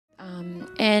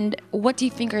And what do you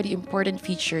think are the important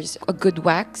features, a good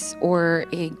wax or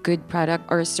a good product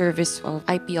or a service of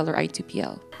IPL or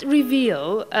I2PL?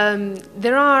 Reveal,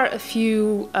 there are a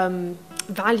few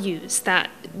values that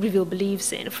Reveal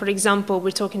believes in. For example,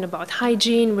 we're talking about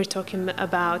hygiene, we're talking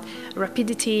about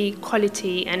rapidity,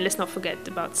 quality, and let's not forget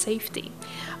about safety.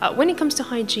 When it comes to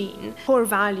hygiene, core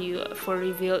value for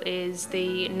Reveal is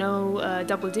the no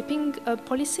double dipping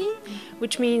policy,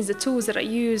 which means the tools that are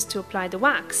used to apply the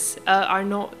wax are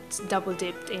not double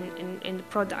dipped in the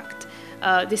product.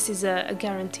 This is a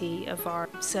guarantee of our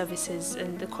services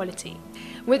and the quality.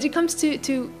 When it comes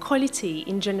to quality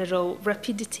in general,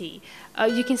 rapidity,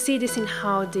 you can see this in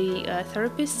how the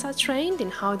therapists are trained, in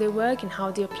how they work, and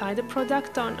how they apply the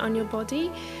product on your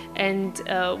body. And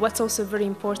what's also very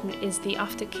important is the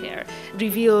aftercare.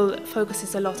 Reveal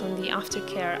focuses a lot on the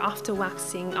aftercare, after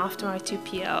waxing, after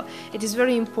I2PL. It is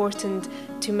very important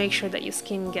to make sure that your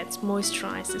skin gets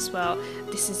moisturized as well.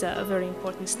 This is a very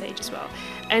important stage as well.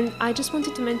 And I just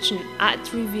wanted to mention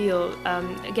at Reveal,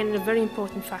 again, a very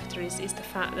important factor is the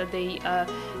fact that they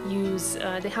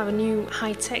have a new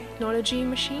high technology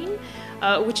machine,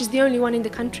 which is the only one in the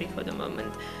country for the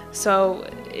moment. So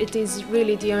it is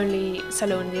really the only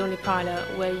salon, the only parlor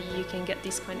where you can get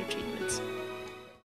these kind of treatments.